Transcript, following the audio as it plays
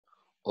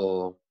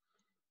or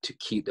to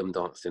keep them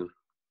dancing.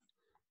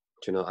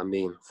 Do you know what I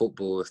mean?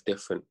 Football is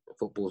different.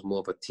 Football is more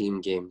of a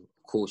team game.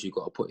 Of course, you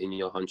got to put in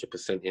your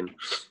 100% in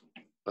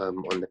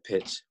on the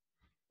pitch,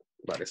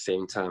 but at the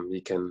same time,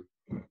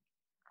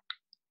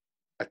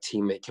 a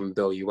teammate can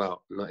bail you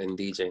out, not in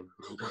DJing.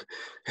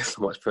 There's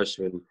so much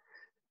pressure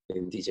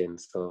in DJing.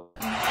 So.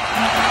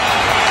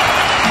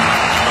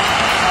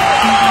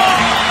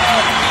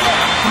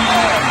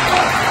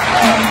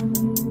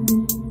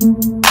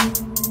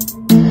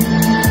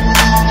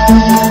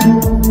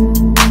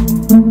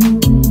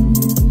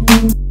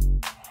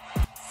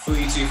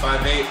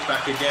 258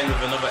 back again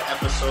with another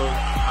episode.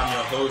 I'm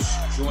your host,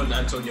 Juan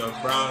Antonio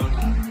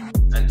Brown,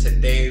 and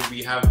today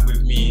we have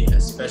with me a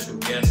special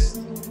guest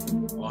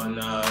on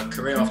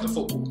Career After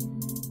Football,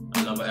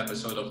 another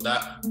episode of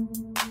that.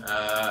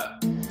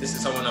 This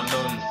is someone I've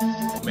known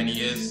for many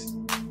years.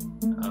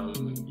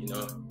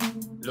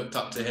 Looked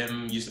up to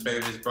him, used to play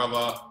with his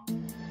brother.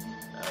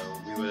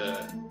 We were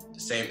the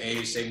same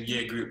age, same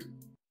year group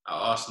at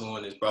Arsenal,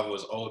 and his brother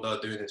was older,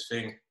 doing his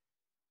thing.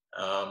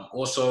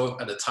 Also,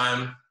 at the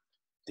time,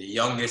 the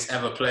youngest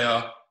ever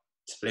player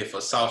to play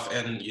for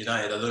Southend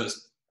United. I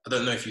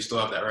don't know if you still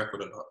have that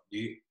record or not. Do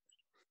you?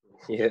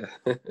 Yeah.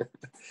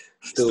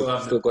 still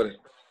got it.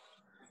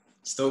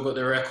 Still got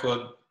the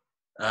record.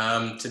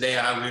 Today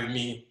I have with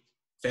me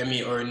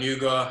Femi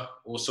Orenuga,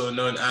 also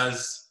known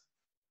as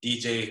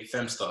DJ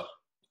Femstar.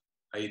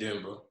 How you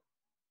doing, bro?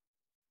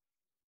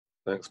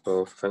 Thanks,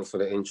 bro. Thanks for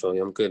the intro.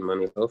 I'm good,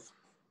 man. Yourself?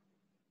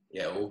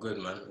 Yeah, all good,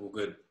 man. All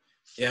good.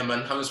 Yeah,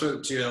 man. Haven't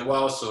spoken to you in a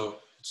while, so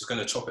just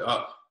gonna chop it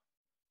up.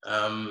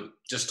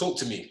 Just talk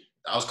to me.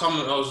 I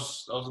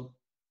was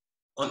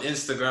on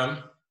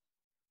Instagram,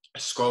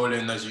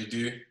 scrolling as you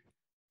do,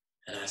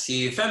 and I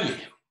see Femi.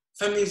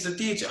 Femi's the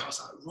DJ. I was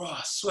like, raw,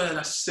 I swear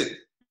that's sick.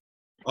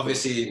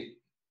 Obviously,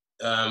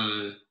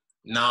 now,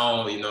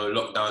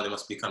 lockdown, it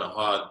must be kind of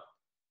hard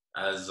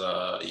as,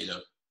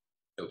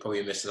 you're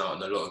probably missing out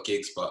on a lot of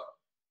gigs, but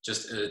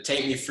just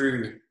take me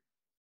through,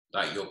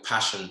 like, your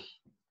passion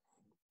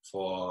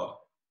for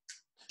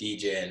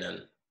DJing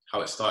and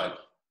how it started.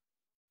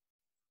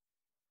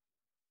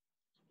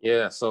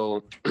 Yeah,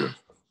 so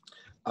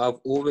I've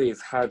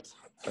always had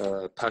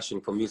a passion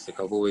for music.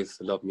 I've always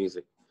loved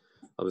music.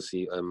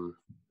 Obviously,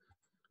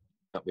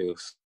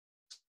 with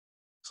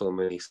so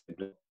many,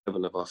 7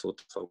 of us,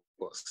 so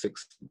what,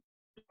 6?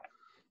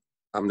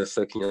 I'm the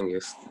second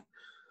youngest.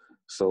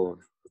 So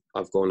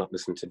I've grown up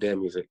listening to their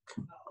music,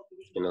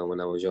 when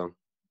I was young.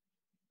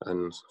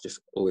 And just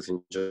always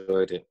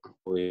enjoyed it.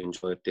 We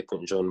enjoyed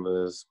different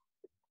genres,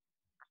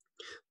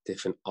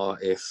 different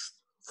artists,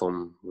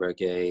 from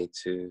reggae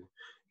to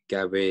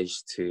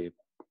garage to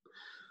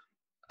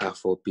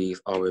Afrobeat,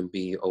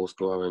 R&B, old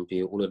school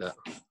R&B, all of that.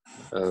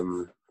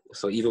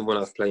 So even when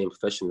I was playing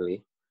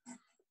professionally,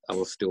 I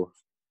was still,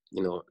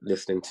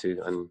 listening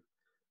to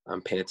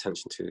and paying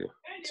attention to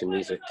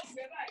music.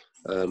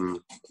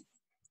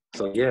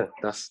 So yeah,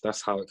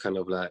 that's how it kind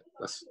of like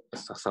that's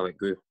how it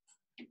grew.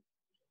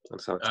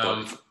 That's how it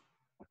started.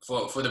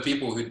 For the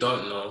people who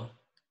don't know,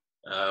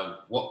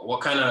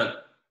 what kind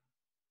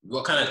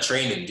of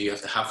training do you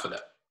have to have for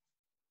that?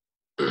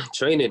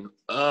 Training,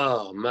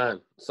 oh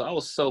man. So I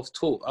was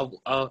self-taught.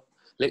 I've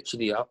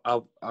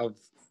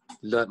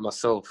learned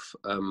myself.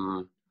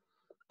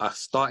 I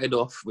started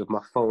off with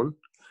my phone.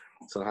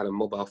 So I had a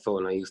mobile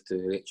phone. I used to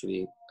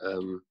literally,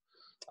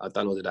 I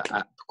downloaded an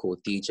app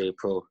called DJ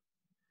Pro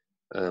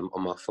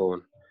on my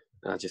phone.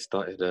 And I just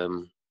started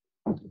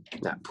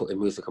putting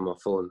music on my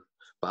phone.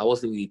 But I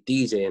wasn't really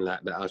DJing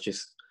like that.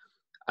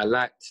 I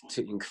liked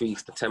to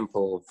increase the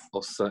tempo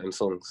of certain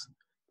songs,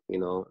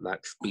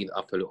 like speed it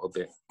up a little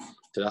bit.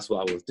 So that's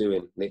what I was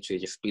doing, literally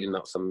just speeding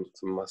up some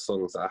of my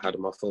songs that I had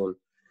on my phone.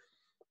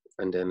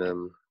 And then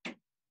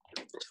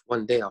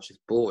one day I was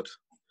just bored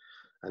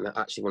and I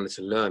actually wanted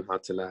to learn how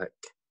to like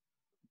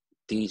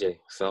DJ.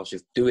 So I was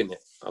just doing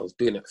it. I was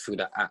doing it through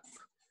that app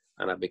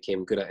and I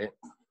became good at it.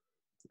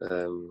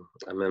 I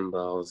remember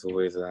I was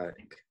always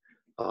like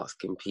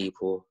asking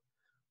people,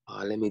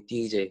 let me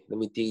DJ.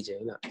 And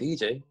like,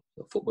 DJ?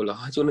 A footballer?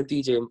 How do you want to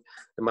DJ in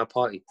my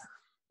party?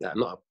 Like,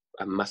 not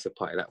a massive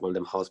party, like one of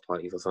them house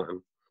parties or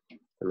something.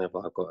 Whenever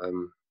I got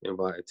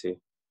invited to.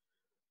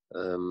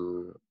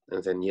 And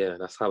then, yeah,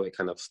 that's how it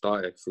kind of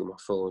started, through my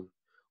phone.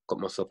 Got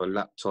myself a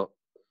laptop,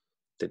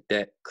 the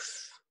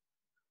decks,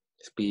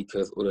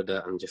 speakers, all of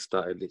that, and just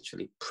started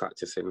literally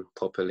practicing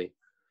properly.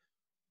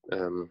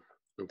 And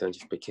then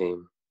just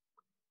became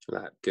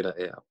like good at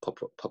it. I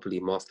properly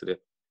mastered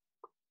it.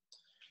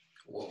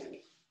 Whoa.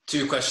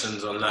 2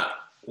 questions on that.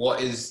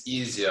 What is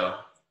easier,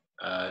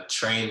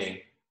 training?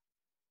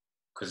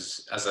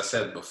 Because as I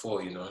said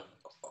before,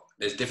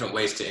 there's different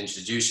ways to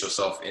introduce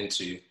yourself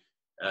into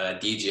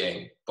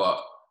DJing,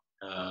 but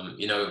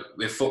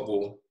with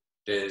football,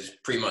 there's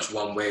pretty much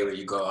one way where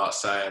you go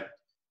outside,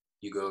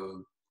 you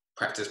go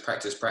practice.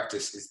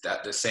 Is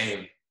that the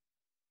same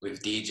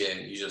with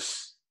DJing? You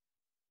just...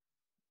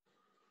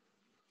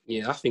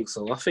 Yeah, I think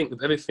so. I think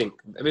with everything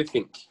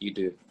you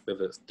do,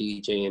 whether it's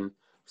DJing,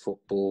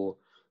 football,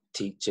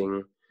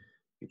 teaching,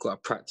 you've got to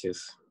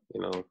practice.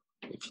 You know,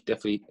 if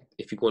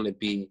you're going to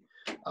be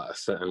at a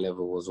certain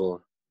level as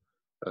well,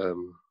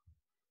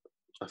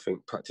 I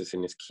think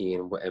practicing is key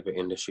in whatever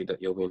industry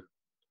that you're in.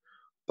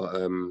 But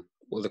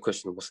what was the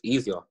question? What's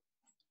easier?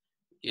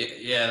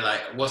 Yeah,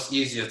 like what's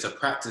easier to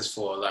practice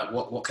for? Like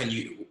what can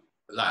you,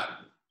 like,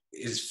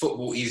 is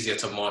football easier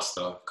to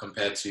master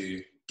compared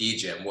to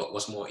DJing?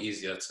 What's more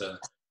easier to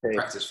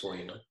practice for,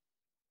 you know?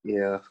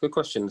 Yeah, good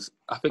questions.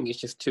 I think it's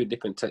just two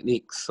different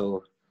techniques.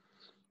 So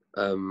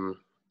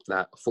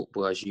like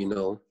football, as you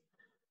know,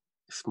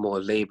 it's more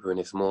labor and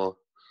it's more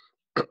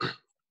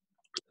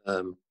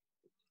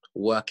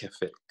work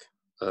ethic.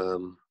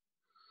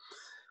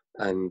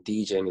 And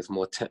DJing is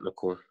more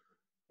technical,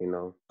 you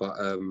know. But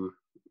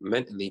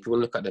mentally, if you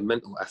want to look at the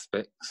mental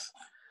aspects,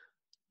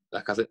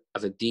 like as a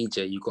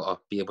DJ, you gotta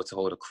be able to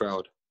hold a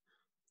crowd,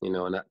 you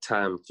know. And at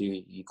times,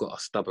 you got a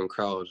stubborn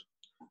crowd,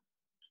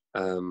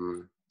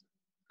 and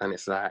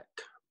it's like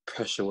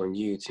pressure on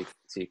you to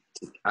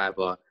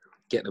either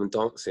get them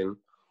dancing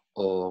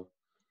or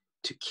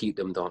to keep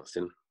them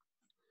dancing.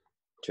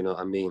 Do you know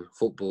what I mean?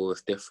 Football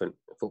is different.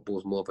 Football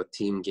is more of a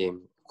team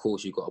game. Of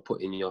course, you got to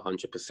put in your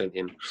 100%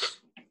 in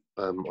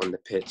on the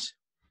pitch,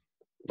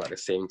 but at the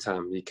same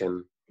time,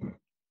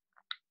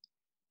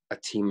 a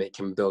teammate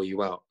can bail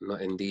you out.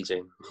 Not in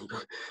DJing.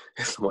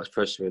 There's so much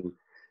pressure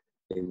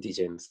in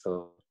DJing.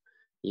 So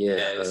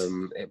yeah,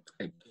 it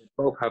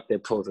both have their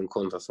pros and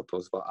cons, I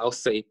suppose. But I'll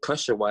say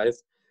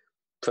pressure-wise,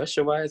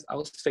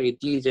 I'll say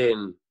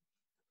DJing.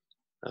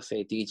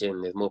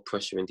 There's more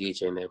pressure in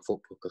DJing than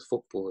football, because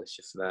football is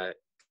just like,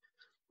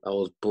 I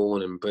was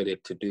born and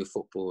bred to do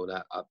football.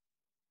 That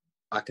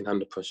I can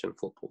handle pressure in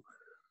football.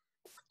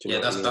 Yeah,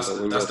 that's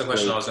the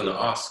question I was going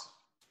to ask.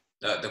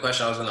 The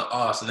question I was going to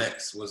ask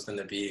next was going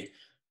to be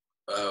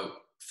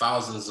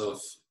thousands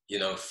of, you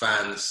know,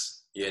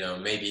 fans, you know,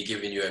 maybe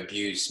giving you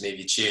abuse,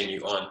 maybe cheering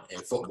you on in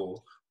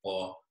football,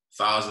 or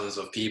thousands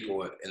of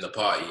people in the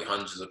party,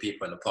 hundreds of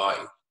people in the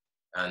party,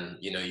 and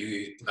you know,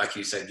 you, like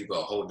you said, you got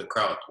to hold the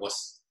crowd.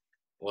 What's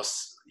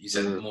you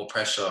said more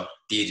pressure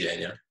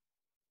DJing, yeah?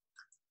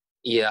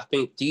 Yeah, I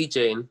think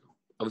DJing,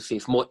 obviously,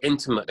 it's more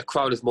intimate. The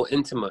crowd is more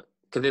intimate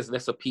because there's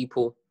lesser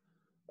people,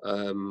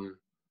 and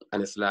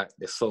it's like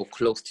they're so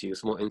close to you.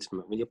 It's more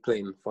intimate when you're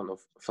playing in front of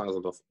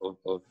thousands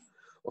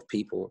of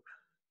people.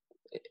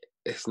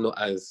 It's not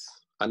as,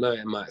 I know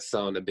it might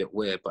sound a bit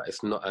weird, but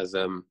it's not as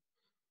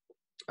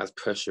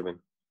pressuring.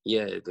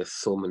 Yeah, there's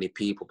so many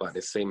people, but at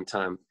the same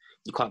time,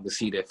 you can't even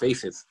see their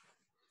faces.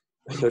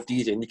 When you're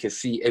DJing, you can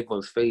see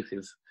everyone's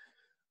faces,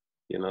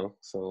 you know.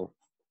 So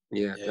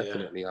yeah,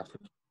 definitely, I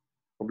think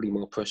probably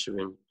more pressure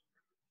in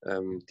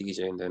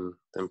DJing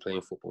than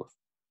playing football.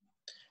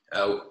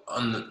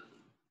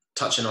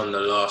 Touching on the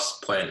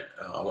last point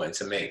I wanted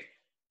to make,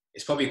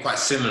 it's probably quite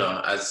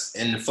similar as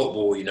in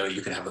football. You know,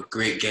 you can have a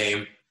great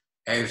game,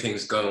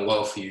 everything's going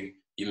well for you.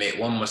 You make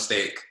one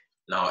mistake,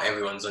 now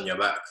everyone's on your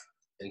back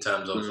in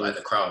terms of like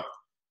the crowd.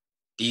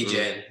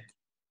 DJing,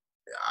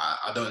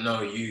 I don't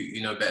know,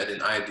 you know better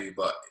than I do,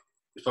 but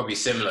it's probably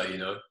similar. You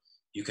know,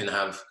 you can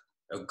have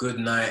a good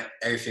night,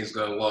 everything's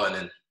going well, and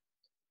then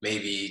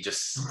maybe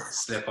just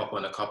slip up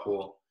on a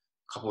couple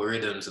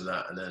rhythms and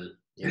that, and then,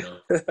 you know,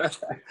 the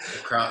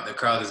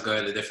crowd is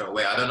going a different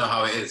way. I don't know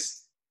how it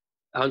is.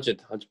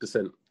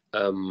 100%.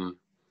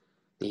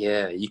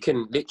 Yeah, you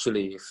can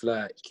literally, it's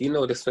like, you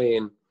know, the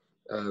saying,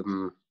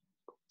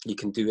 you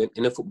can do it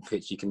in a football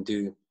pitch. You can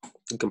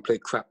play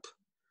crap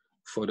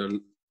for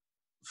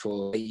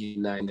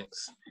 89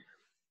 minutes,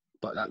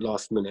 but that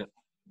last minute,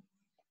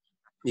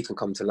 you can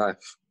come to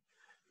life.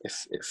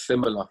 It's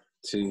similar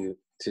to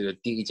the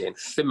DJing,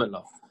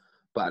 similar,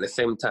 but at the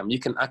same time,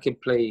 I can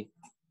play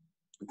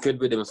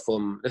good rhythms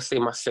from, let's say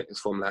my set is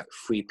from like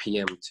 3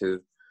 p.m.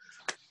 to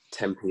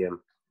 10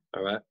 p.m.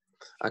 All right,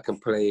 I can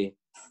play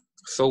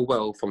so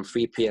well from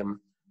 3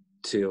 p.m.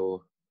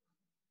 till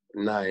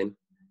 9,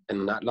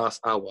 and that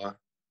last hour,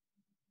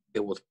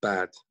 it was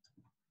bad.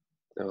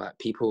 You know, like,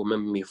 people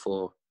remember me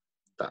for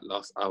that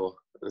last hour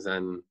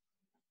than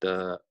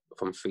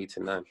from 3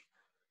 to 9.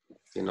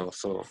 You know,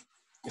 so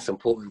it's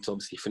important to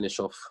obviously finish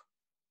off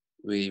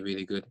really,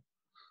 really good.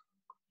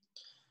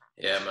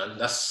 Yeah, man,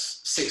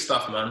 that's sick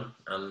stuff, man.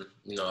 And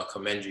you know, I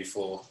commend you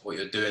for what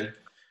you're doing.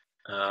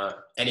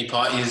 Any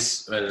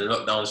parties when the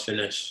lockdown's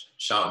finished,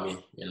 shout me.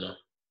 You know,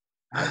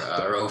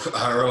 I roll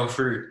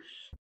through.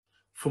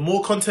 For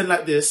more content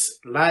like this,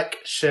 like,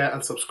 share,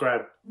 and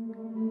subscribe.